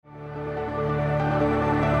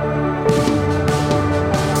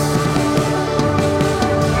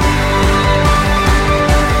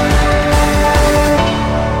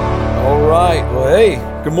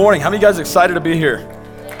Good morning. How many of you guys excited to be here?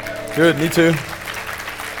 Good, me too.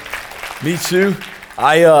 Me too.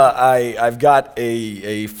 I've got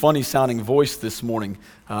a funny sounding voice this morning.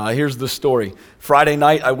 Here's the story. Friday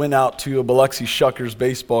night, I went out to a Biloxi Shuckers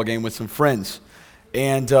baseball game with some friends.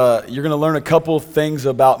 And you're going to learn a couple things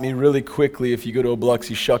about me really quickly if you go to a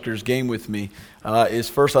Biloxi Shuckers game with me.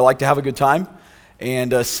 Is first, I like to have a good time.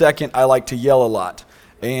 And second, I like to yell a lot.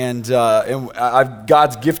 And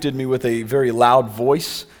God's gifted me with a very loud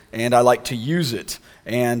voice, and I like to use it.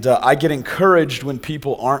 And I get encouraged when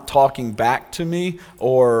people aren't talking back to me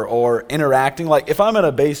or interacting. Like if I'm at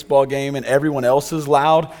a baseball game and everyone else is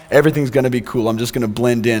loud, everything's going to be cool. I'm just going to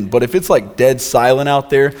blend in. But if it's like dead silent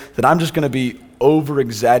out there, then I'm just going to be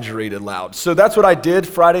over-exaggerated loud. So that's what I did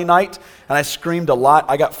Friday night, and I screamed a lot.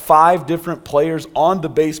 I got 5 different players on the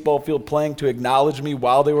baseball field playing to acknowledge me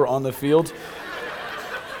while they were on the field.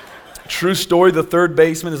 True story, the third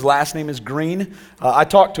baseman, his last name is Green. I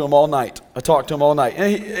talked to him all night.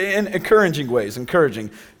 In encouraging ways,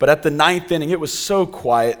 But at the 9th inning, it was so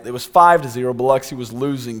quiet. It was 5-0. Biloxi was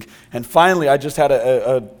losing. And finally, I just had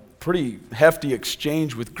a pretty hefty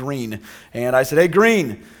exchange with Green. And I said, hey,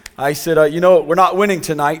 Green, I said, we're not winning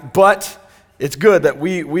tonight, but it's good that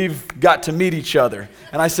we've got to meet each other.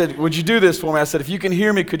 And I said, would you do this for me? I said, if you can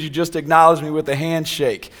hear me, could you just acknowledge me with a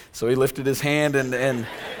handshake? So he lifted his hand, and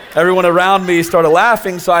everyone around me started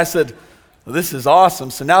laughing. So I said, well, this is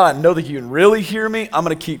awesome. So now I know that you can really hear me, I'm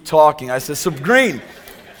going to keep talking. I said, so Green,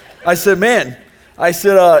 I said, man,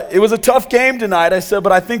 it was a tough game tonight. I said,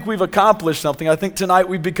 but I think we've accomplished something. I think tonight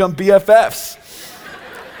we've become BFFs.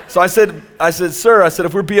 So I said, sir,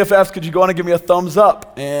 if we're BFFs, could you go on and give me a thumbs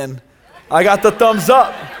up? And I got the thumbs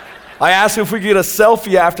up. I asked him if we could get a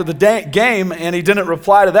selfie after the game, and he didn't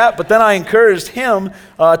reply to that. But then I encouraged him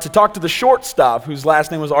to talk to the shortstop, whose last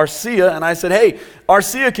name was Arcia. And I said, hey,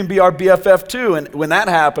 Arcia can be our BFF too. And when that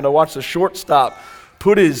happened, I watched the shortstop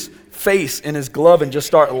put his face in his glove and just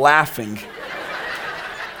start laughing.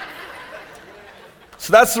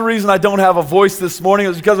 So that's the reason I don't have a voice this morning. It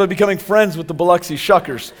was because I'm becoming friends with the Biloxi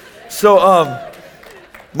Shuckers. So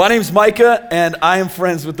my name's Micah, and I am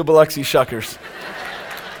friends with the Biloxi Shuckers.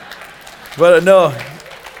 But no,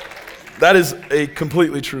 that is a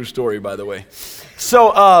completely true story, by the way.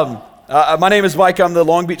 So my name is Micah. I'm the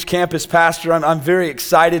Long Beach campus pastor. I'm very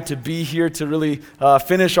excited to be here to really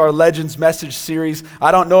finish our Legends message series.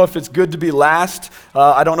 I don't know if it's good to be last.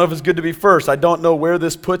 I don't know if it's good to be first. I don't know where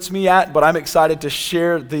this puts me at, but I'm excited to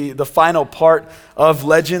share the final part of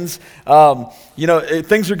Legends.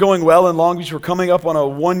 Things are going well in Long Beach. We're coming up on a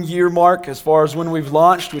 1-year mark as far as when we've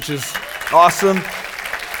launched, which is awesome.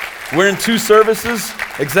 We're in 2 services,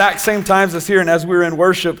 exact same times as here, and as we were in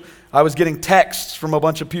worship, I was getting texts from a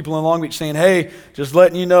bunch of people in Long Beach saying, hey, just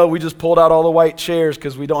letting you know, we just pulled out all the white chairs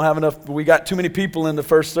because we don't have enough, we got too many people in the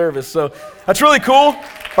first service. So that's really cool,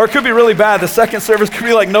 or it could be really bad. The second service could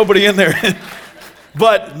be like nobody in there.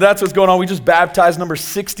 But that's what's going on. We just baptized number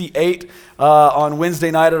 68 on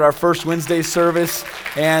Wednesday night at our first Wednesday service.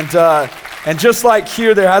 And just like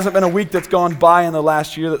here, there hasn't been a week that's gone by in the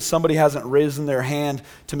last year that somebody hasn't risen their hand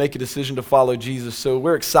to make a decision to follow Jesus. So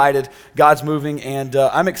we're excited. God's moving, and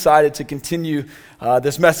I'm excited to continue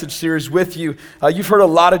this message series with you. You've heard a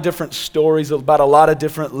lot of different stories about a lot of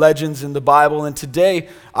different legends in the Bible, and today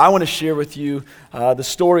I want to share with you the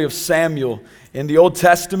story of Samuel in the Old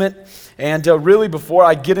Testament. And really, before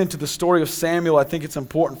I get into the story of Samuel, I think it's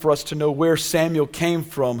important for us to know where Samuel came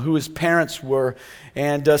from, who his parents were.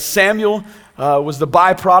 And Samuel was the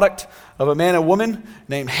byproduct of a man and woman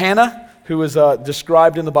named Hannah, who was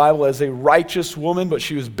described in the Bible as a righteous woman, but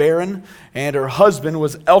she was barren. And her husband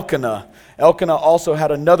was Elkanah. Elkanah also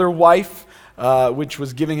had another wife, which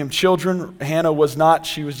was giving him children. Hannah was not.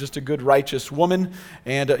 She was just a good, righteous woman.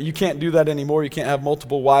 And you can't do that anymore. You can't have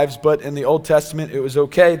multiple wives. But in the Old Testament, it was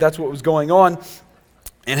okay. That's what was going on.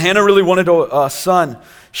 And Hannah really wanted a son.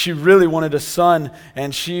 She really wanted a son.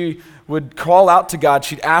 And she would call out to God.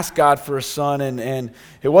 She'd ask God for a son. And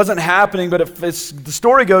it wasn't happening. But the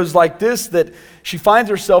story goes like this, that she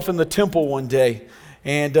finds herself in the temple one day.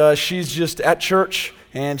 And she's just at church.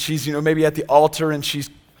 And she's, maybe at the altar. And she's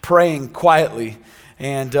praying quietly,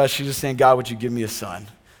 and she's just saying, God, would you give me a son?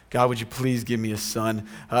 God, would you please give me a son?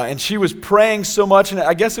 And she was praying so much, and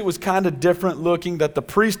I guess it was kind of different looking that the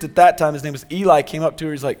priest at that time, his name was Eli, came up to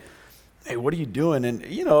her. He's like, hey, what are you doing? And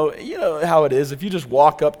you know how it is. If you just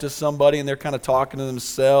walk up to somebody and they're kind of talking to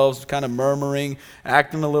themselves, kind of murmuring,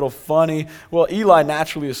 acting a little funny, well, Eli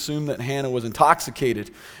naturally assumed that Hannah was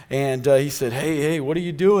intoxicated. And he said, hey, what are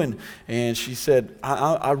you doing? And she said,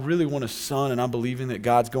 I really want a son, and I'm believing that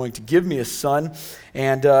God's going to give me a son.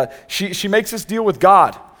 And she makes this deal with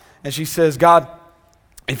God. And she says, God,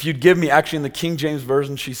 if you'd give me, actually in the King James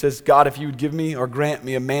Version, she says, God, if you would give me or grant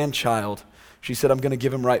me a man-child, she said, I'm going to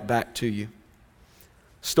give him right back to you.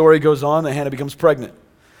 Story goes on that Hannah becomes pregnant.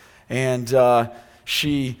 And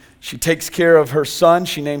she takes care of her son.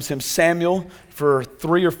 She names him Samuel for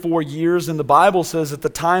 3 or 4 years. And the Bible says at the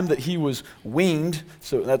time that he was weaned,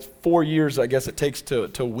 so that's 4 years, I guess it takes to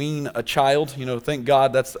wean a child. You know, thank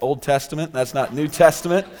God that's the Old Testament. That's not New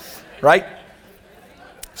Testament, right?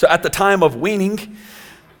 So at the time of weaning,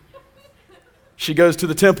 she goes to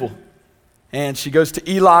the temple. And she goes to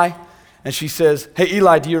Eli. And she says, hey,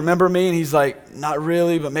 Eli, do you remember me? And he's like, not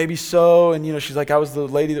really, but maybe so. And, she's like, I was the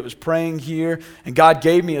lady that was praying here, and God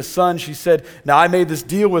gave me a son. She said, now I made this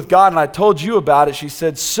deal with God, and I told you about it. She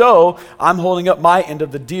said, so I'm holding up my end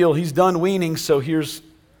of the deal. He's done weaning, so here's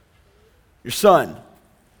your son.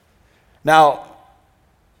 Now,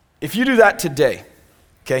 if you do that today,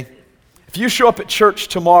 okay, if you show up at church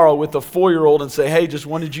tomorrow with a 4-year-old and say, hey, just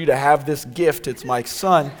wanted you to have this gift, it's my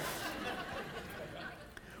son,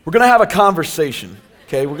 we're going to have a conversation,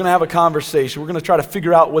 okay? We're going to have a conversation. We're going to try to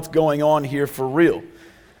figure out what's going on here for real.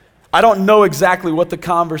 I don't know exactly what the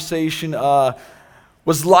conversation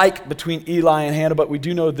was like between Eli and Hannah, but we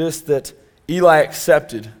do know this, that Eli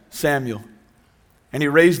accepted Samuel, and he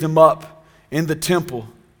raised him up in the temple.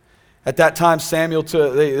 At that time,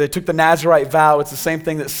 they took the Nazirite vow. It's the same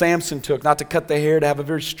thing that Samson took, not to cut the hair, to have a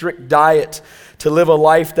very strict diet, to live a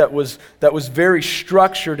life that was very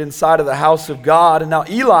structured inside of the house of God. And now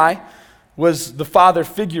Eli was the father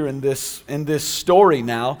figure in this story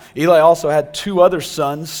now. Eli also had 2 other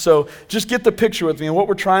sons. So just get the picture with me. And what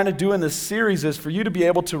we're trying to do in this series is for you to be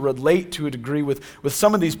able to relate to a degree with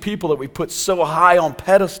some of these people that we put so high on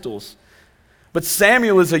pedestals. But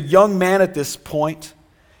Samuel is a young man at this point.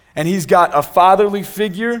 And he's got a fatherly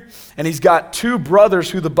figure, and he's got 2 brothers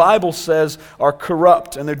who the Bible says are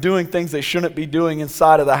corrupt, and they're doing things they shouldn't be doing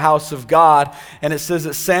inside of the house of God. And it says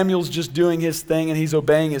that Samuel's just doing his thing, and he's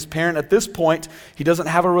obeying his parent. At this point, he doesn't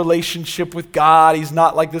have a relationship with God. He's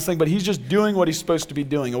not like this thing, but he's just doing what he's supposed to be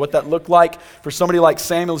doing. And what that looked like for somebody like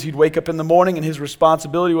Samuel is he'd wake up in the morning, and his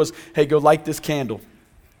responsibility was, hey, go light this candle.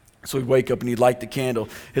 So he'd wake up and he'd light the candle.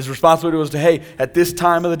 His responsibility was to, hey, at this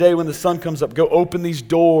time of the day when the sun comes up, go open these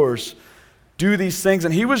doors, do these things.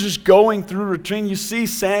 And he was just going through routine. You see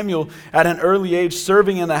Samuel at an early age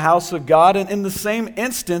serving in the house of God. And in the same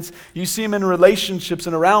instance, you see him in relationships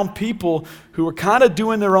and around people who are kind of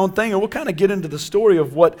doing their own thing. And we'll kind of get into the story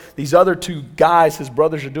of what these other 2 guys, his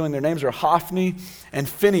brothers, are doing. Their names are Hophni and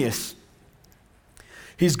Phinehas.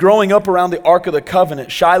 He's growing up around the Ark of the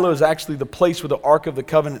Covenant. Shiloh is actually the place where the Ark of the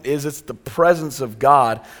Covenant is. It's the presence of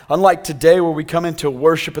God. Unlike today where we come into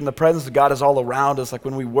worship and the presence of God is all around us, like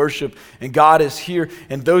when we worship and God is here.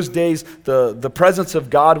 In those days, the presence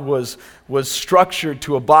of God was structured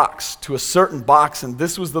to a box, to a certain box, and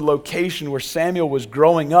this was the location where Samuel was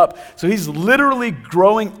growing up. So he's literally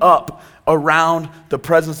growing up around the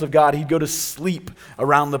presence of God. He'd go to sleep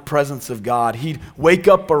around the presence of God. He'd wake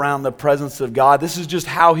up around the presence of God. This is just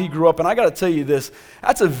how he grew up. And I got to tell you this,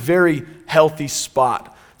 that's a very healthy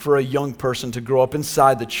spot for a young person to grow up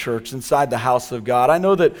inside the church, inside the house of God. I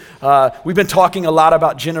know that we've been talking a lot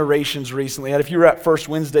about generations recently. And if you were at First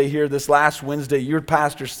Wednesday here this last Wednesday, your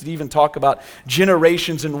pastor Stephen talked about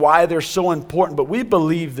generations and why they're so important. But we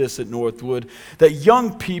believe this at Northwood, that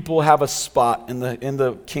young people have a spot in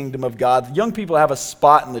the kingdom of God. Young people have a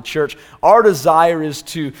spot in the church. Our desire is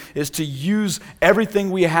to use everything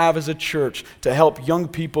we have as a church to help young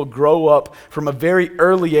people grow up from a very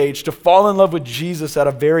early age, to fall in love with Jesus at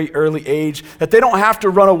a very early age, that they don't have to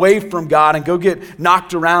run away from God and go get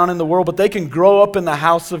knocked around in the world, but they can grow up in the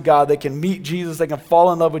house of God. They can meet Jesus. They can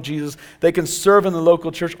fall in love with Jesus. They can serve in the local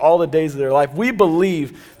church all the days of their life. We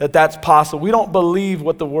believe that that's possible. We don't believe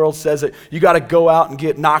what the world says, that you got to go out and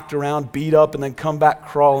get knocked around, beat up, and then come back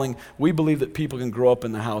crawling. We believe that people can grow up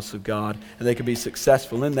in the house of God and they can be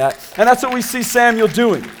successful in that. And that's what we see Samuel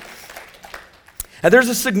doing. And there's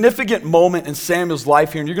a significant moment in Samuel's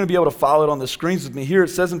life here, and you're going to be able to follow it on the screens with me here. It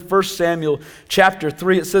says in 1 Samuel chapter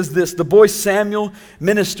 3, it says this: the boy Samuel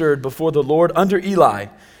ministered before the Lord under Eli.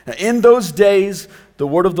 Now, in those days, the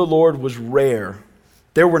word of the Lord was rare.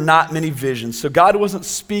 There were not many visions, so God wasn't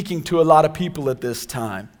speaking to a lot of people at this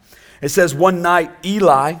time. It says one night,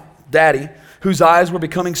 Eli, daddy, whose eyes were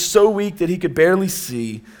becoming so weak that he could barely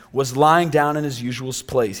see, was lying down in his usual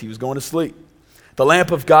place. He was going to sleep. The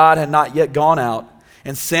lamp of God had not yet gone out,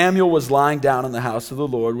 and Samuel was lying down in the house of the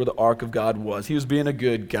Lord where the ark of God was. He was being a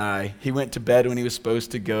good guy. He went to bed when he was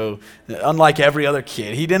supposed to go. Unlike every other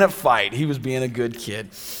kid, he didn't fight. He was being a good kid.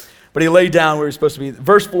 But he lay down where he was supposed to be.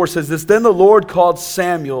 Verse 4 says this: then the Lord called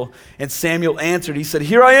Samuel, and Samuel answered. He said,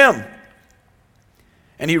 "Here I am."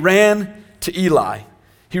 and he ran to Eli.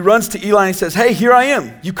 He runs to Eli and he says, hey, here I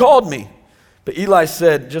am. You called me. But Eli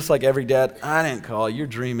said, just like every dad, I didn't call you. You're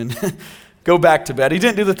dreaming. Go back to bed. He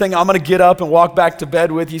didn't do the thing, I'm going to get up and walk back to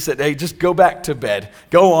bed with you. He said, hey, just go back to bed.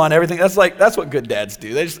 Go on, everything. That's what good dads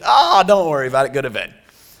do. They just, don't worry about it. Go to bed.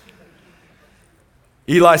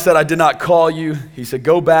 Eli said, I did not call you. He said,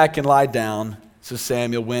 go back and lie down. So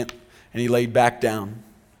Samuel went and he laid back down.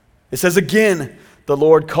 It says again, the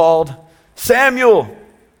Lord called, Samuel.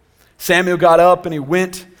 Samuel got up and he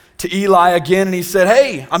went to Eli again and he said,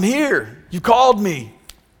 hey, I'm here. You called me.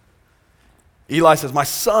 Eli says, my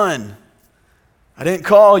son, I didn't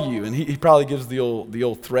call you. And he probably gives the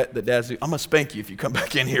old threat that dads do. I'm going to spank you if you come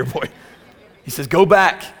back in here, boy. He says, go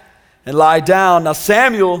back and lie down. Now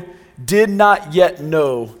Samuel did not yet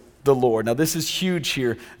know the Lord. Now this is huge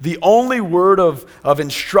here. The only word of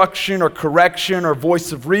instruction or correction or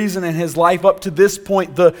voice of reason in his life up to this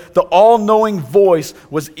point, the all-knowing voice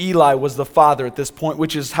was Eli, was the father at this point,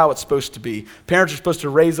 which is how it's supposed to be. Parents are supposed to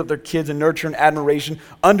raise up their kids in nurture and admiration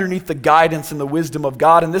underneath the guidance and the wisdom of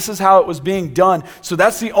God, and this is how it was being done. So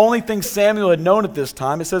that's the only thing Samuel had known at this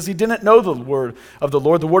time. It says he didn't know the word of the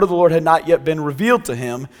Lord. The word of the Lord had not yet been revealed to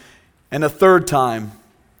him. And the third time,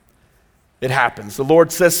 it happens. The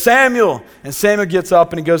Lord says, Samuel. And Samuel gets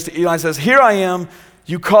up and he goes to Eli and says, here I am.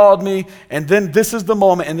 You called me. And then this is the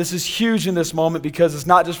moment, and this is huge in this moment because it's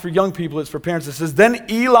not just for young people, it's for parents. It says, then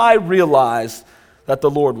Eli realized that the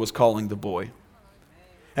Lord was calling the boy.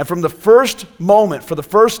 And from the first moment, for the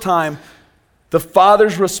first time, the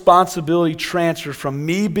father's responsibility transferred from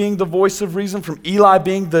me being the voice of reason, from Eli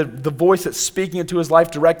being the voice that's speaking into his life,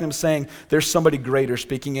 directing him, saying, there's somebody greater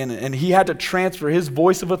speaking in. And he had to transfer his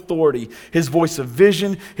voice of authority, his voice of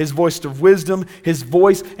vision, his voice of wisdom, his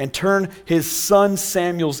voice, and turn his son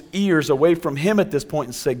Samuel's ears away from him at this point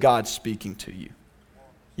and say, God's speaking to you.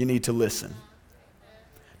 You need to listen.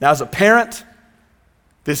 Now, as a parent,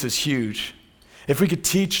 this is huge. If we could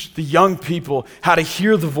teach the young people how to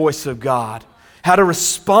hear the voice of God, how to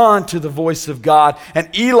respond to the voice of God. And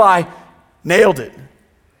Eli nailed it.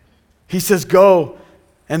 He says, go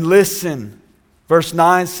and listen. Verse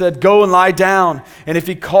 9 said, go and lie down. And if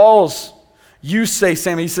he calls, you say,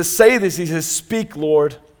 Samuel. He says, say this. He says, speak,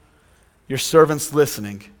 Lord. Your servant's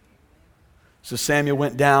listening. So Samuel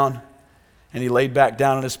went down and he laid back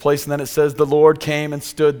down in his place. And then it says, the Lord came and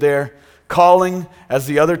stood there, calling, as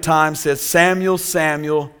the other time says, Samuel,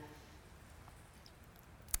 Samuel.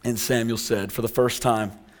 And Samuel said, for the first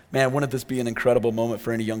time, man, wouldn't this be an incredible moment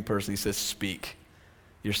for any young person? He says, speak,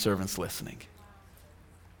 your servant's listening.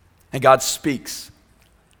 And God speaks.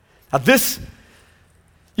 Now this,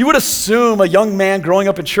 you would assume a young man growing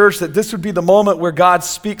up in church that this would be the moment where God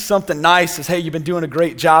speaks something nice, says, hey, you've been doing a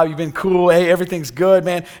great job, you've been cool, hey, everything's good,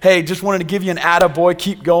 man. Hey, just wanted to give you an attaboy,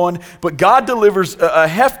 keep going. But God delivers a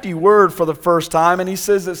hefty word for the first time, and he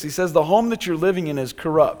says this, he says, the home that you're living in is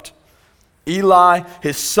corrupt. Eli,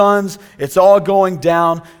 his sons, it's all going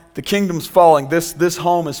down. The kingdom's falling. This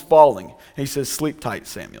home is falling. And he says, sleep tight,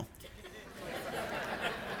 Samuel.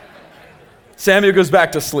 Samuel goes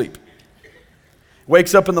back to sleep.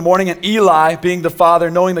 Wakes up in the morning, and Eli, being the father,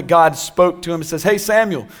 knowing that God spoke to him, says, hey,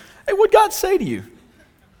 Samuel, hey, what'd God say to you?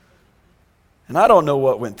 And I don't know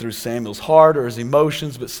what went through Samuel's heart or his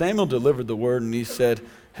emotions, but Samuel delivered the word, and he said,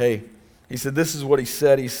 hey, he said, this is what he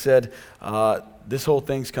said. He said, this whole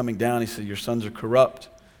thing's coming down. He said, your sons are corrupt.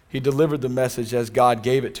 He delivered the message as God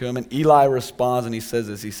gave it to him. And Eli responds and he says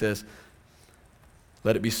this. He says,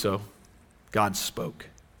 let it be so. God spoke.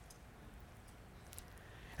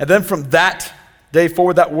 And then from that day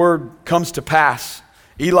forward, that word comes to pass.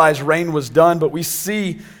 Eli's reign was done, but we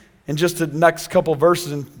see in just the next couple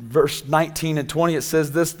verses, in verse 19 and 20, it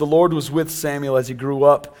says this, the Lord was with Samuel as he grew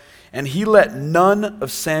up, and he let none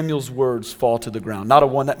of Samuel's words fall to the ground. Not a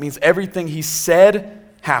one. That means everything he said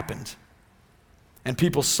happened. And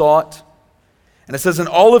people saw it. And it says, and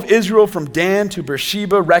all of Israel from Dan to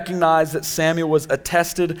Beersheba recognized that Samuel was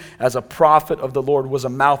attested as a prophet of the Lord, was a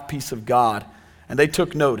mouthpiece of God. And they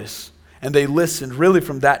took notice. And they listened really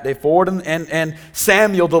from that day forward. And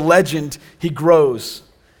Samuel, the legend, he grows.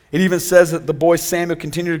 It even says that the boy Samuel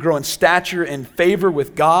continued to grow in stature and favor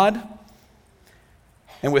with God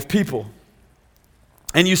and with people.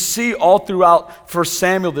 And you see all throughout 1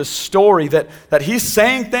 Samuel this story that he's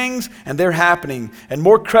saying things and they're happening. And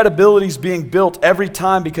more credibility is being built every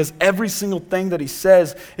time because every single thing that he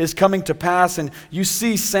says is coming to pass. And you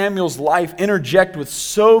see Samuel's life interject with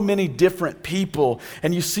so many different people.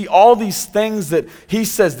 And you see all these things that he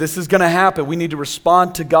says, this is going to happen. We need to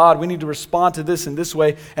respond to God. We need to respond to this in this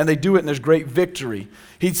way. And they do it and there's great victory.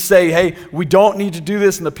 He'd say, hey, we don't need to do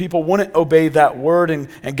this. And the people wouldn't obey that word.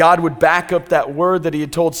 And God would back up that word that he he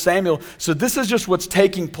had told Samuel. So this is just what's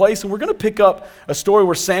taking place. And we're going to pick up a story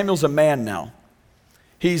where Samuel's a man now.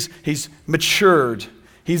 He's matured.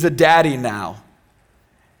 He's a daddy now.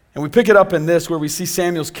 And we pick it up in this where we see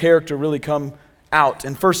Samuel's character really come out.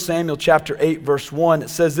 In 1 Samuel chapter 8, verse 1, it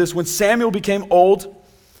says this, when Samuel became old,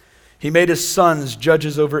 he made his sons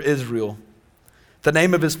judges over Israel. The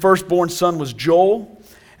name of his firstborn son was Joel,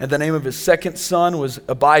 and the name of his second son was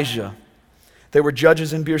Abijah. They were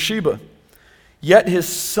judges in Beersheba. Yet his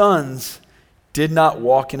sons did not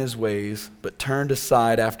walk in his ways, but turned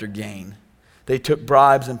aside after gain. They took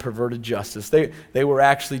bribes and perverted justice. They were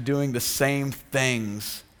actually doing the same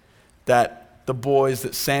things that the boys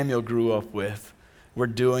that Samuel grew up with were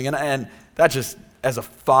doing. And that just, as a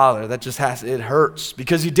father, it hurts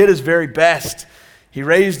because he did his very best. He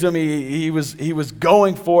raised them, he was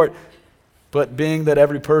going for it. But being that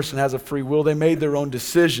every person has a free will, they made their own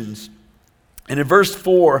decisions. And in verse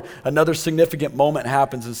 4, another significant moment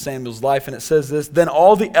happens in Samuel's life, and it says this, then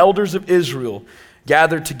all the elders of Israel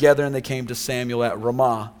gathered together, and they came to Samuel at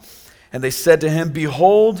Ramah. And they said to him,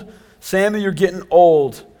 behold, Samuel, you're getting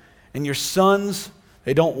old, and your sons,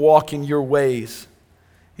 they don't walk in your ways.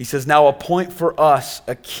 He says, now appoint for us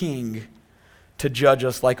a king to judge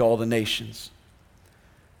us like all the nations.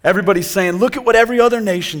 Everybody's saying, look at what every other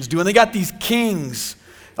nation's doing. They got these kings.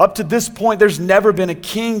 Up to this point, there's never been a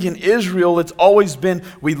king in Israel. It's always been,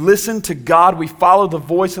 we listen to God, we follow the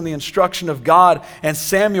voice and the instruction of God, and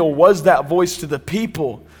Samuel was that voice to the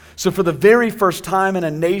people. So for the very first time in a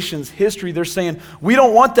nation's history, they're saying, we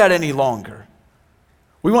don't want that any longer.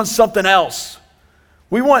 We want something else.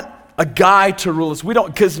 We want a guy to rule us. We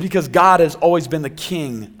don't, because God has always been the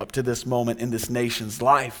king up to this moment in this nation's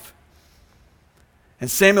life. And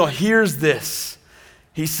Samuel hears this.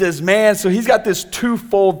 He says, man, so he's got this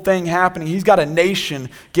twofold thing happening. He's got a nation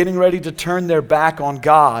getting ready to turn their back on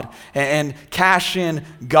God and cash in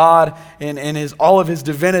God and all of his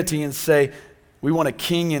divinity and say, we want a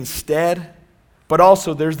king instead. But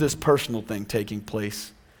also there's this personal thing taking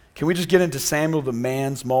place. Can we just get into Samuel, the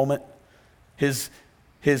man's moment? His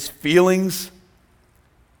feelings,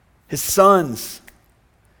 his sons.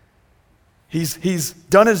 He's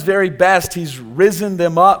done his very best. He's risen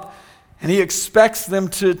them up. And he expects them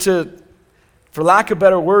to, for lack of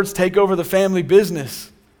better words, take over the family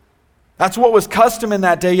business. That's what was custom in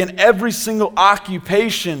that day in every single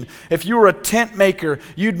occupation. If you were a tent maker,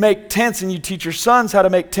 you'd make tents and you'd teach your sons how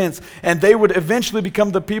to make tents. And they would eventually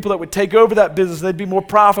become the people that would take over that business. They'd be more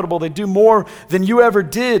profitable. They'd do more than you ever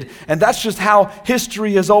did. And that's just how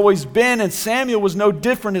history has always been. And Samuel was no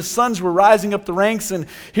different. His sons were rising up the ranks and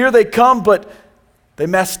here they come, but they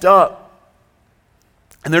messed up.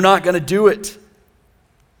 And they're not going to do it.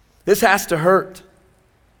 This has to hurt.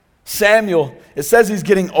 Samuel, it says he's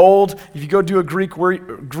getting old. If you go do a Greek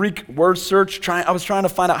word search, I was trying to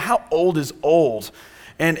find out how old is old.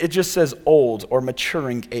 And it just says old or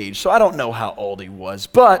maturing age. So I don't know how old he was.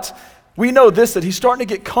 But we know this, that he's starting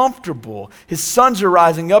to get comfortable. His sons are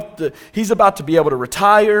rising up. He's about to be able to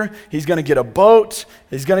retire. He's going to get a boat.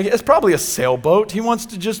 It's probably a sailboat. He wants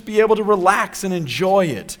to just be able to relax and enjoy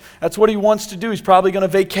it. That's what he wants to do. He's probably going to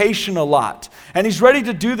vacation a lot. And he's ready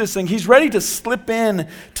to do this thing. He's ready to slip in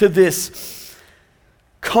to this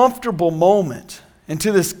comfortable moment,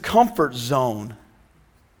 into this comfort zone.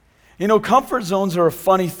 You know, comfort zones are a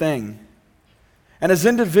funny thing. And as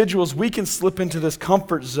individuals, we can slip into this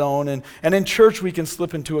comfort zone. And in church, we can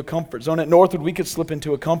slip into a comfort zone. At Northwood, we could slip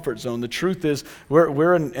into a comfort zone. The truth is,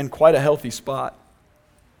 we're in quite a healthy spot.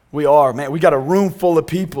 We are, man. We got a room full of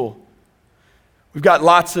people. We've got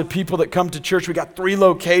lots of people that come to church. We got 3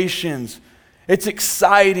 locations. It's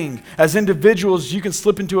exciting. As individuals, you can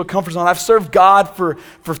slip into a comfort zone. I've served God for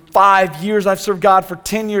 5 years. I've served God for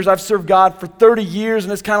 10 years. I've served God for 30 years.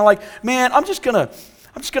 And it's kind of like, man, I'm just gonna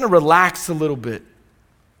relax a little bit.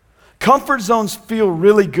 Comfort zones feel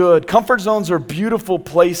really good. Comfort zones are beautiful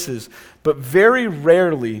places, but very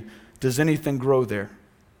rarely does anything grow there.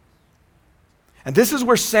 And this is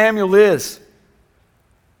where Samuel is.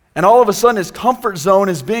 And all of a sudden his comfort zone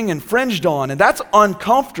is being infringed on, and that's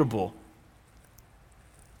uncomfortable.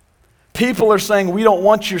 People are saying, we don't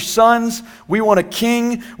want your sons, we want a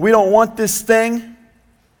king, we don't want this thing.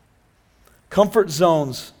 Comfort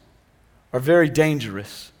zones are very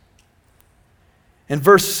dangerous. In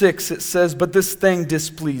verse 6 it says, but this thing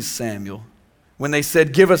displeased Samuel when they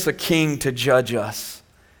said, give us a king to judge us.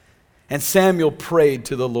 And Samuel prayed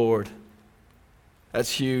to the Lord.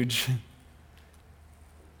 That's huge.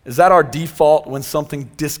 Is that our default when something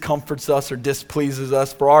discomforts us or displeases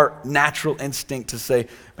us, for our natural instinct to say,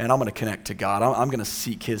 man, I'm going to connect to God. I'm going to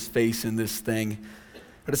seek his face in this thing?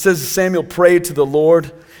 But it says Samuel prayed to the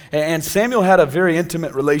Lord, and Samuel had a very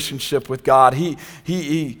intimate relationship with God.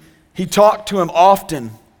 He talked to him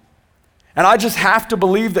often. And I just have to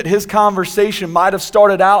believe that his conversation might have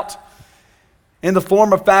started out in the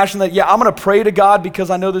form of fashion that, yeah, I'm going to pray to God because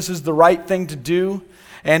I know this is the right thing to do.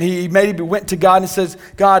 And he maybe went to God and says,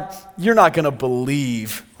 God, you're not going to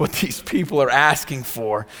believe what these people are asking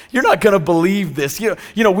for. You're not going to believe this. You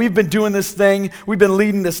know, we've been doing this thing. We've been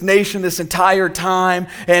leading this nation this entire time,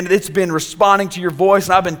 and it's been responding to your voice,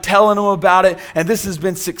 and I've been telling them about it, and this has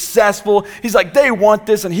been successful. He's like, they want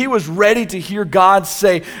this, and he was ready to hear God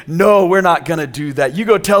say, no, we're not going to do that. You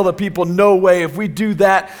go tell the people, no way. If we do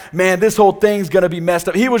that, man, this whole thing's going to be messed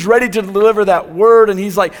up. He was ready to deliver that word, and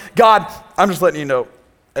he's like, God, I'm just letting you know,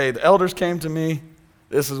 hey, the elders came to me.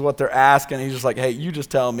 This is what they're asking. He's just like, hey, you just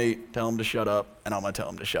tell them to shut up, and I'm going to tell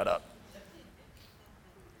them to shut up.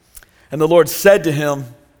 And the Lord said to him,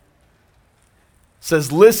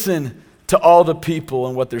 says, listen to all the people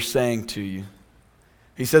and what they're saying to you.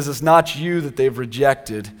 He says, it's not you that they've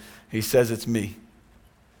rejected. He says, it's me.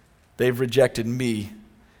 They've rejected me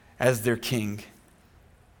as their king.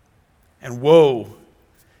 And whoa,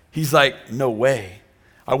 he's like, no way.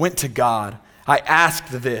 I went to God. I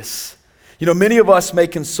asked this. You know, many of us may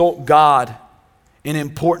consult God in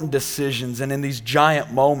important decisions and in these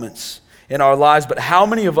giant moments in our lives, but how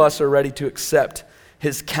many of us are ready to accept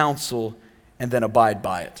his counsel and then abide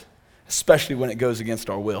by it, especially when it goes against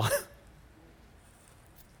our will?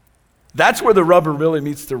 That's where the rubber really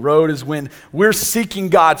meets the road, is when we're seeking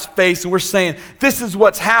God's face and we're saying, this is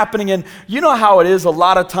what's happening. And you know how it is, a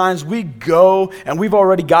lot of times we go and we've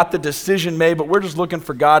already got the decision made, but we're just looking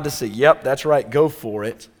for God to say, yep, that's right, go for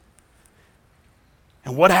it.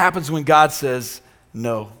 And what happens when God says,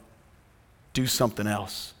 no, do something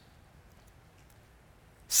else?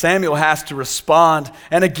 Samuel has to respond.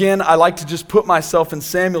 And again, I like to just put myself in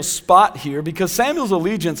Samuel's spot here, because Samuel's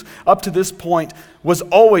allegiance up to this point was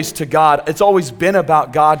always to God. It's always been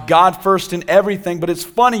about God, God first in everything. But it's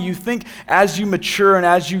funny, you think as you mature and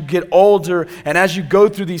as you get older and as you go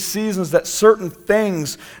through these seasons that certain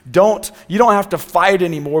things you don't have to fight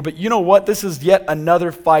anymore. But you know what? This is yet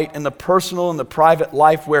another fight in the personal and the private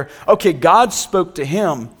life where, okay, God spoke to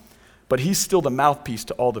him, but he's still the mouthpiece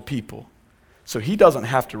to all the people. So he doesn't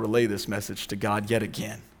have to relay this message to God yet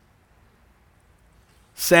again.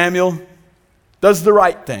 Samuel does the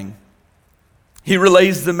right thing. He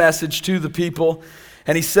relays the message to the people.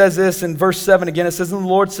 And he says this in verse 7 again. It says, and the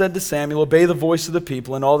Lord said to Samuel, obey the voice of the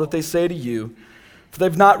people and all that they say to you. For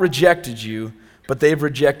they've not rejected you, but they've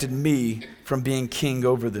rejected me from being king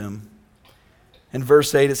over them. In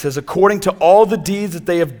verse 8 it says, according to all the deeds that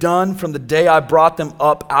they have done from the day I brought them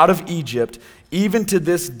up out of Egypt, even to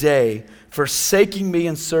this day, forsaking me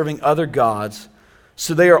and serving other gods,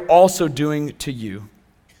 so they are also doing to you.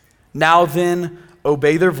 Now then,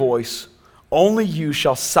 obey their voice. Only you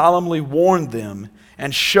shall solemnly warn them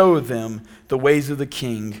and show them the ways of the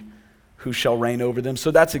king who shall reign over them.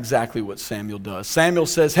 So that's exactly what Samuel does. Samuel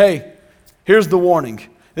says, hey, here's the warning.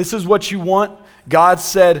 This is what you want. God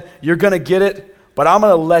said, you're going to get it, but I'm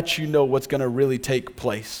going to let you know what's going to really take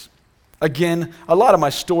place. Again, a lot of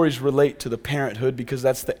my stories relate to the parenthood because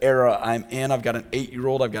that's the era I'm in. I've got an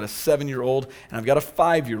 8-year-old, I've got a 7-year-old, and I've got a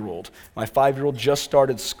 5-year-old. My 5-year-old just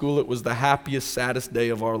started school. It was the happiest, saddest day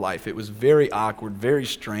of our life. It was very awkward, very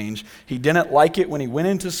strange. He didn't like it when he went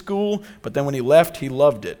into school, but then when he left, he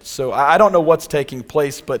loved it. So I don't know what's taking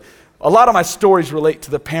place, but a lot of my stories relate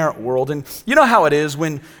to the parent world. And you know how it is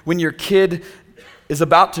when your kid is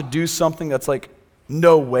about to do something that's like,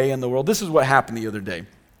 no way in the world. This is what happened the other day.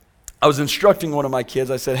 I was instructing one of my kids.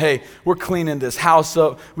 I said, hey, we're cleaning this house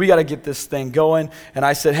up. We got to get this thing going. And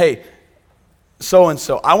I said, hey,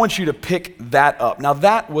 so-and-so, I want you to pick that up. Now,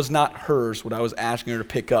 that was not hers, what I was asking her to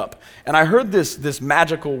pick up. And I heard this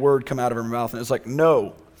magical word come out of her mouth, and it's like,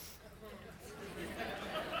 no.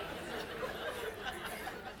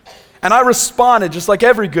 And I responded just like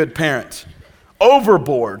every good parent.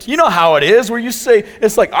 Overboard. You know how it is where you say,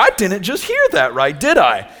 it's like, I didn't just hear that right, did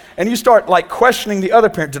I? And you start like questioning the other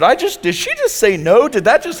parent. Did she just say no? Did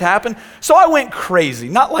that just happen? So I went crazy,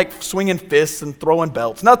 not like swinging fists and throwing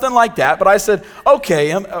belts, nothing like that. But I said,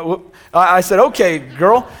 okay, okay,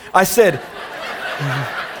 girl. I said,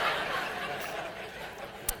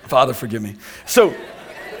 Father, forgive me. So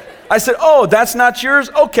I said, oh, that's not yours?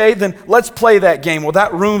 Okay, then let's play that game. Well,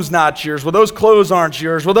 that room's not yours. Well, those clothes aren't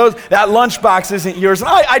yours. Well, that lunchbox isn't yours. And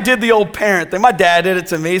I did the old parent thing. My dad did it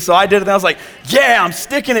to me, so I did it. And I was like, yeah, I'm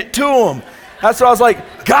sticking it to him. That's what I was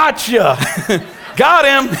like, gotcha. Got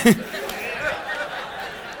him.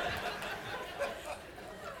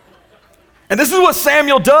 And this is what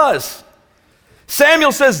Samuel does.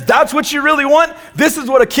 Samuel says, that's what you really want? This is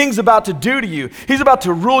what a king's about to do to you. He's about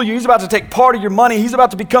to rule you. He's about to take part of your money. He's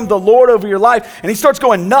about to become the Lord over your life. And he starts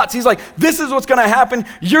going nuts. He's like, this is what's going to happen.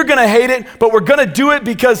 You're going to hate it, but we're going to do it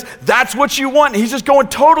because that's what you want. And he's just going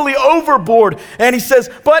totally overboard. And he says,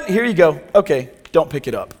 but here you go. Okay, don't pick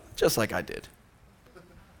it up, just like I did.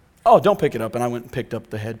 Oh, don't pick it up. And I went and picked up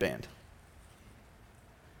the headband.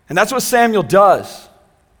 And that's what Samuel does.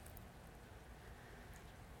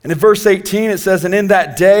 And in verse 18 it says, and in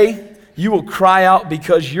that day you will cry out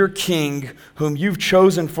because your king, whom you've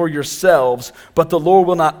chosen for yourselves, but the Lord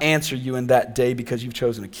will not answer you in that day because you've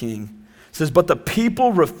chosen a king. It says, but the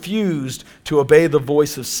people refused to obey the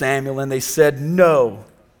voice of Samuel, and they said, no,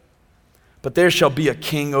 but there shall be a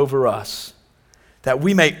king over us, that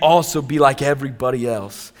we may also be like everybody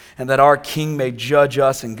else, and that our king may judge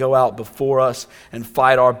us and go out before us and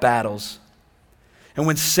fight our battles. And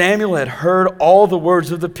when Samuel had heard all the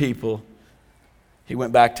words of the people, he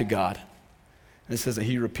went back to God. And it says that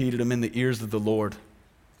he repeated them in the ears of the Lord.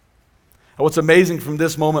 And what's amazing from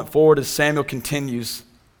this moment forward is Samuel continues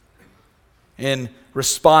in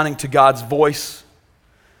responding to God's voice.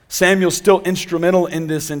 Samuel's still instrumental in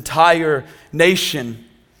this entire nation.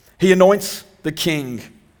 He anoints the king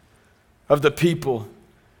of the people.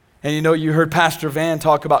 And you heard Pastor Van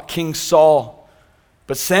talk about King Saul.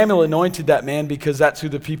 But Samuel anointed that man because that's who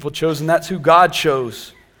the people chose and that's who God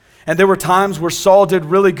chose. And there were times where Saul did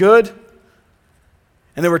really good,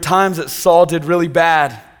 and there were times that Saul did really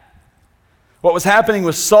bad. What was happening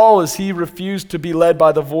with Saul is he refused to be led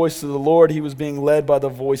by the voice of the Lord. He was being led by the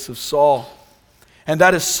voice of Saul. And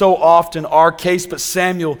that is so often our case, but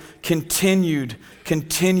Samuel continued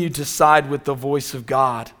to side with the voice of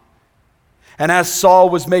God. And as Saul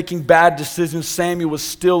was making bad decisions, Samuel was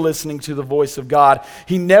still listening to the voice of God.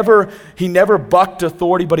 He never bucked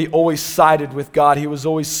authority, but he always sided with God. He was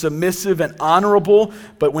always submissive and honorable,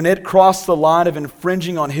 but when it crossed the line of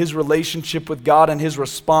infringing on his relationship with God and his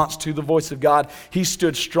response to the voice of God, he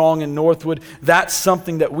stood strong in Northwood. That's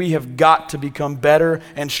something that we have got to become better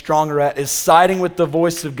and stronger at, is siding with the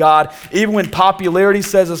voice of God, even when popularity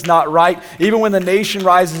says it's not right, even when the nation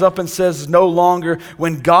rises up and says no longer.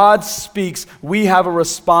 When God speaks, we have a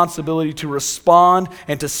responsibility to respond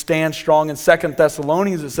and to stand strong. In 2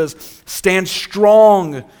 Thessalonians, it says, stand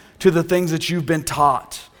strong to the things that you've been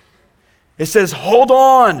taught. It says, hold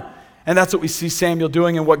on. And that's what we see Samuel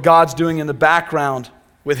doing, and what God's doing in the background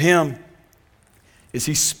with him is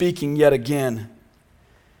he's speaking yet again.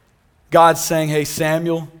 God's saying, hey,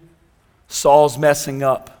 Samuel, Saul's messing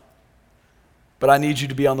up, but I need you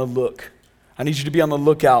to be on the look. I need you to be on the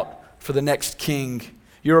lookout for the next king.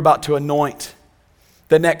 You're about to anoint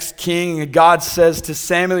the next king. And God says to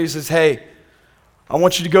Samuel, he says, hey, I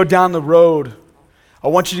want you to go down the road. I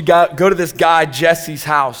want you to go to this guy, Jesse's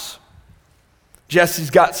house.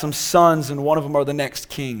 Jesse's got some sons, and one of them are the next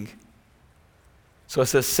king. So it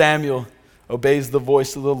says Samuel obeys the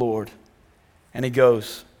voice of the Lord, and he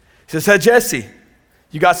goes. He says, hey, Jesse,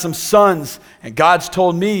 you got some sons, and God's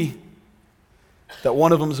told me that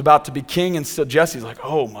one of them is about to be king. And so Jesse's like,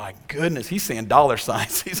 oh my goodness, he's saying dollar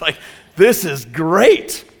signs. He's like, this is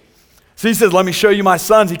great. So he says, let me show you my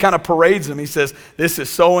sons. He kind of parades them. He says, this is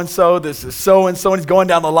so-and-so, this is so-and-so. And he's going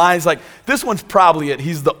down the line. He's like, this one's probably it.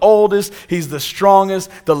 He's the oldest. He's the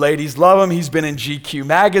strongest. The ladies love him. He's been in GQ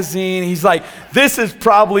magazine. He's like, this is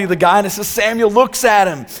probably the guy. And it says Samuel looks at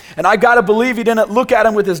him. And I got to believe he didn't look at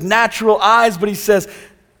him with his natural eyes, but he says,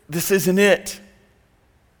 this isn't it.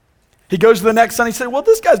 He goes to the next son. He said, well,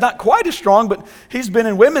 this guy's not quite as strong, but he's been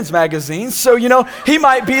in women's magazines, so, he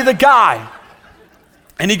might be the guy.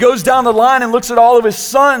 And he goes down the line and looks at all of his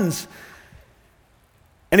sons.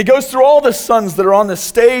 And he goes through all the sons that are on the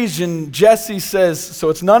stage, and Jesse says, so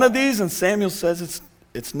it's none of these? And Samuel says,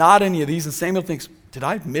 it's not any of these. And Samuel thinks, did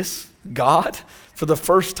I miss God for the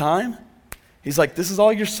first time? He's like, this is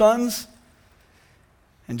all your sons?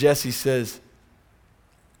 And Jesse says,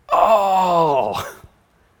 oh,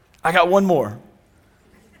 I got one more.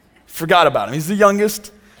 Forgot about him. He's the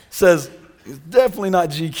youngest. Says, he's definitely not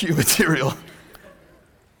GQ material.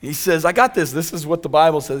 He says, I got this. This is what the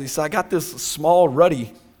Bible says. He said, I got this small,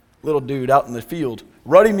 ruddy little dude out in the field.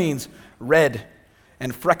 Ruddy means red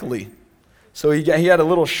and freckly. So he had a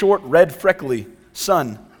little short, red, freckly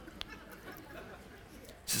son.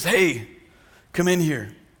 He says, hey, come in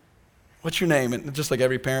here. What's your name? And just like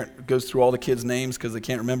every parent goes through all the kids' names because they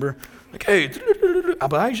can't remember. Like, hey,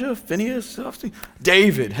 Abijah, Phineas,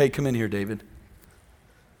 David. Hey, come in here, David.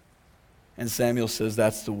 And Samuel says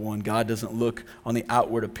that's the one. God doesn't look on the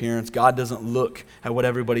outward appearance. God doesn't look at what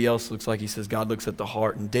everybody else looks like. He says God looks at the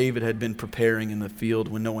heart. And David had been preparing in the field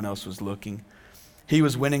when no one else was looking. He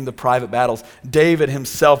was winning the private battles. David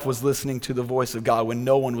himself was listening to the voice of God when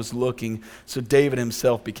no one was looking. So David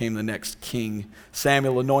himself became the next king.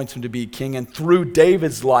 Samuel anoints him to be king. And through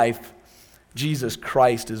David's life, Jesus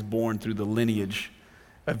Christ is born through the lineage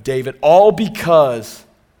of David. All because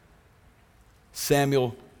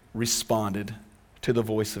Samuel responded to the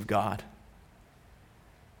voice of God.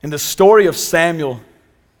 In the story of Samuel,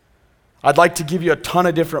 I'd like to give you a ton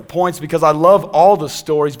of different points because I love all the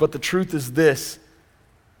stories, but the truth is this.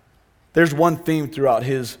 There's one theme throughout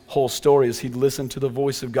his whole story is he'd listen to the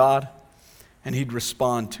voice of God and he'd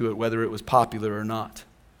respond to it, whether it was popular or not.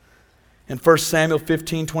 In 1 Samuel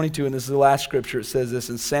 15:22, and this is the last scripture, it says this,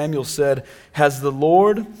 and Samuel said, as the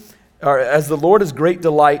Lord has great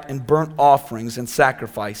delight in burnt offerings and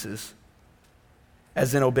sacrifices,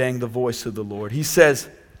 as in obeying the voice of the Lord. He says,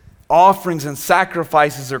 offerings and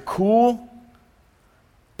sacrifices are cool,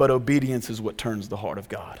 but obedience is what turns the heart of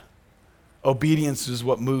God. Obedience is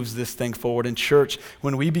what moves this thing forward. In church,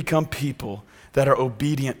 when we become people that are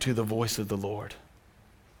obedient to the voice of the Lord,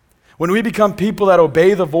 when we become people that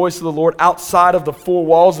obey the voice of the Lord outside of the four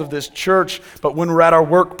walls of this church, but when we're at our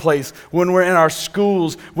workplace, when we're in our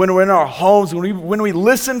schools, when we're in our homes, when we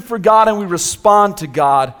listen for God and we respond to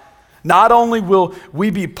God, not only will we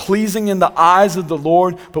be pleasing in the eyes of the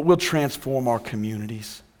Lord, but we'll transform our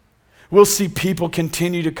communities. We'll see people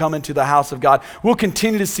continue to come into the house of God. We'll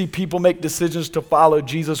continue to see people make decisions to follow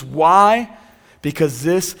Jesus. Why? Because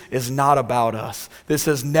this is not about us. This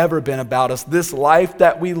has never been about us. This life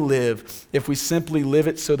that we live, if we simply live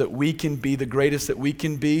it so that we can be the greatest that we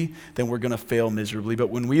can be, then we're going to fail miserably. But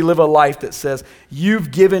when we live a life that says,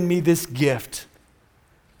 you've given me this gift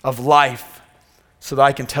of life so that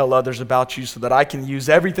I can tell others about you, so that I can use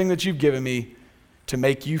everything that you've given me to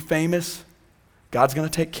make you famous, God's going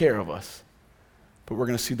to take care of us. But we're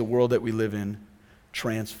going to see the world that we live in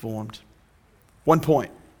transformed. One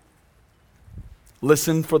point.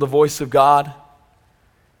 Listen for the voice of God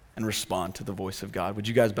and respond to the voice of God. Would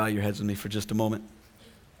you guys bow your heads with me for just a moment?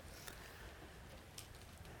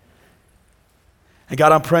 And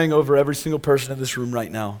God, I'm praying over every single person in this room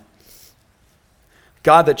right now.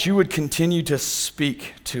 God, that you would continue to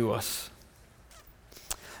speak to us.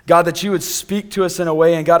 God, that you would speak to us in a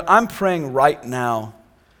way, and God, I'm praying right now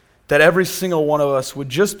that every single one of us would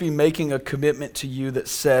just be making a commitment to you that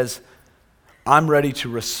says, I'm ready to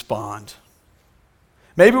respond.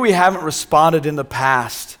 Maybe we haven't responded in the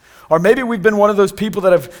past, or maybe we've been one of those people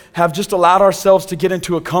that have just allowed ourselves to get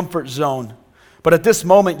into a comfort zone. But at this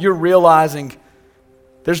moment, you're realizing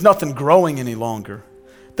there's nothing growing any longer.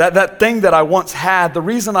 That thing that I once had, the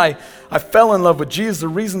reason I fell in love with Jesus, the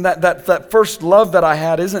reason that first love that I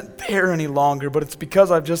had isn't there any longer, but it's because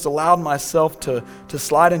I've just allowed myself to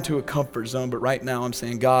slide into a comfort zone. But right now I'm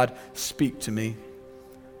saying, God, speak to me.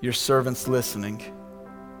 Your servant's listening.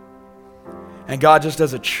 And God, just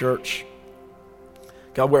as a church,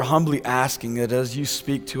 God, we're humbly asking that as you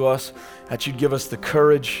speak to us, that you'd give us the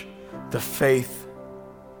courage, the faith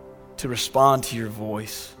to respond to your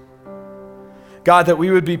voice. God, that we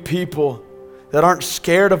would be people that aren't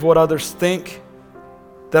scared of what others think,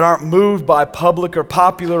 that aren't moved by public or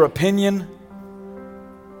popular opinion,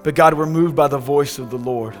 but God, we're moved by the voice of the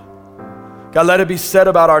Lord. God, let it be said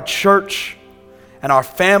about our church and our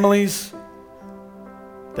families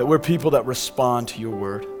that we're people that respond to your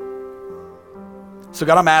word. So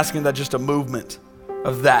God, I'm asking that just a movement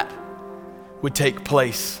of that would take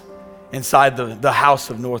place inside the house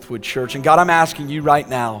of Northwood Church. And God, I'm asking you right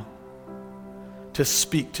now to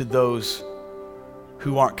speak to those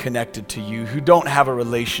who aren't connected to you, who don't have a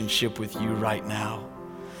relationship with you right now.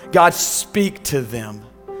 God, speak to them.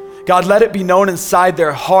 God, let it be known inside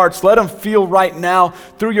their hearts. Let them feel right now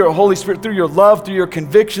through your Holy Spirit, through your love, through your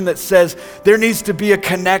conviction that says there needs to be a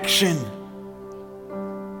connection.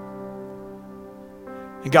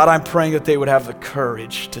 And God, I'm praying that they would have the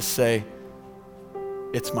courage to say,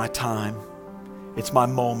 it's my time. It's my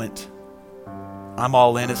moment. I'm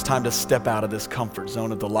all in. It's time to step out of this comfort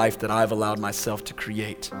zone of the life that I've allowed myself to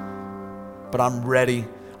create. But I'm ready,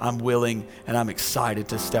 I'm willing, and I'm excited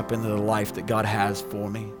to step into the life that God has for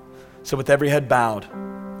me. So with every head bowed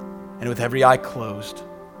and with every eye closed,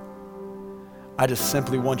 I just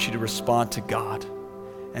simply want you to respond to God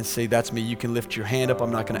and say, that's me. You can lift your hand up.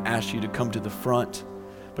 I'm not going to ask you to come to the front.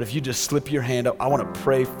 But if you just slip your hand up, I want to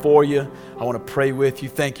pray for you. I want to pray with you.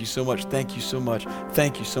 Thank you so much. Thank you so much.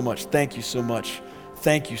 Thank you so much. Thank you so much.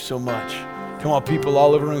 Thank you so much. Come on, people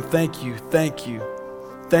all over the room. Thank you. Thank you.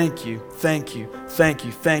 Thank you. Thank you. Thank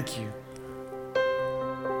you. Thank you.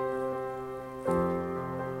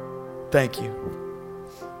 Thank you.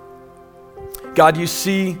 God, you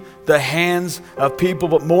see the hands of people,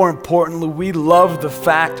 but more importantly, we love the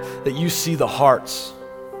fact that you see the hearts.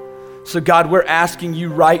 So God, we're asking you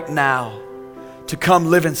right now to come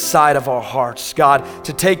live inside of our hearts, God,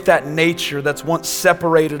 to take that nature that's once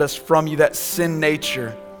separated us from you, that sin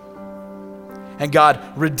nature, and God,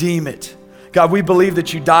 redeem it. God, we believe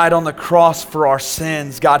that you died on the cross for our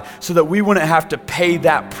sins, God, so that we wouldn't have to pay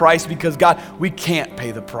that price because, God, we can't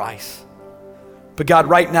pay the price. But God,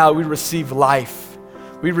 right now we receive life.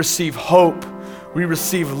 We receive hope. We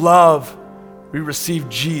receive love. We receive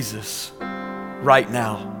Jesus right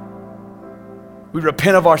now. We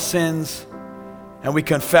repent of our sins and we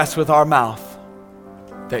confess with our mouth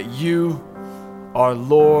that you are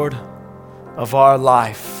Lord of our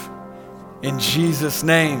life. In Jesus'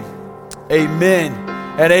 name, amen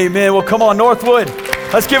and amen. Well, come on, Northwood.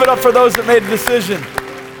 Let's give it up for those that made a decision.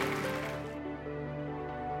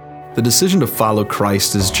 The decision to follow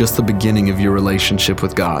Christ is just the beginning of your relationship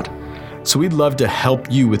with God. So we'd love to help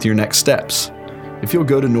you with your next steps. If you'll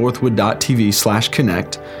go to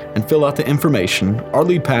northwood.tv/connect and fill out the information, our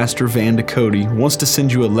lead pastor, Van Ducote, wants to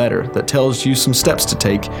send you a letter that tells you some steps to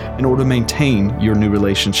take in order to maintain your new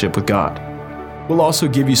relationship with God. We'll also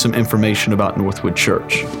give you some information about Northwood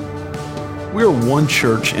Church. We are one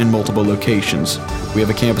church in multiple locations. We have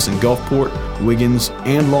a campus in Gulfport, Wiggins,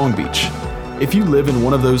 and Long Beach. If you live in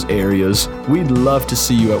one of those areas, we'd love to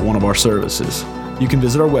see you at one of our services. You can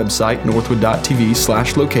visit our website,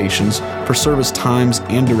 northwood.tv/locations, for service times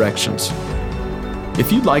and directions.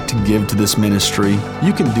 If you'd like to give to this ministry,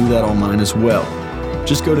 you can do that online as well.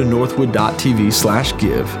 Just go to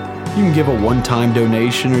northwood.tv/give. You can give a one-time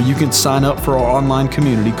donation, or you can sign up for our online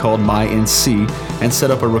community called MyNC and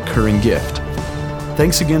set up a recurring gift.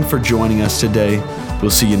 Thanks again for joining us today.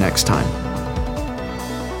 We'll see you next time.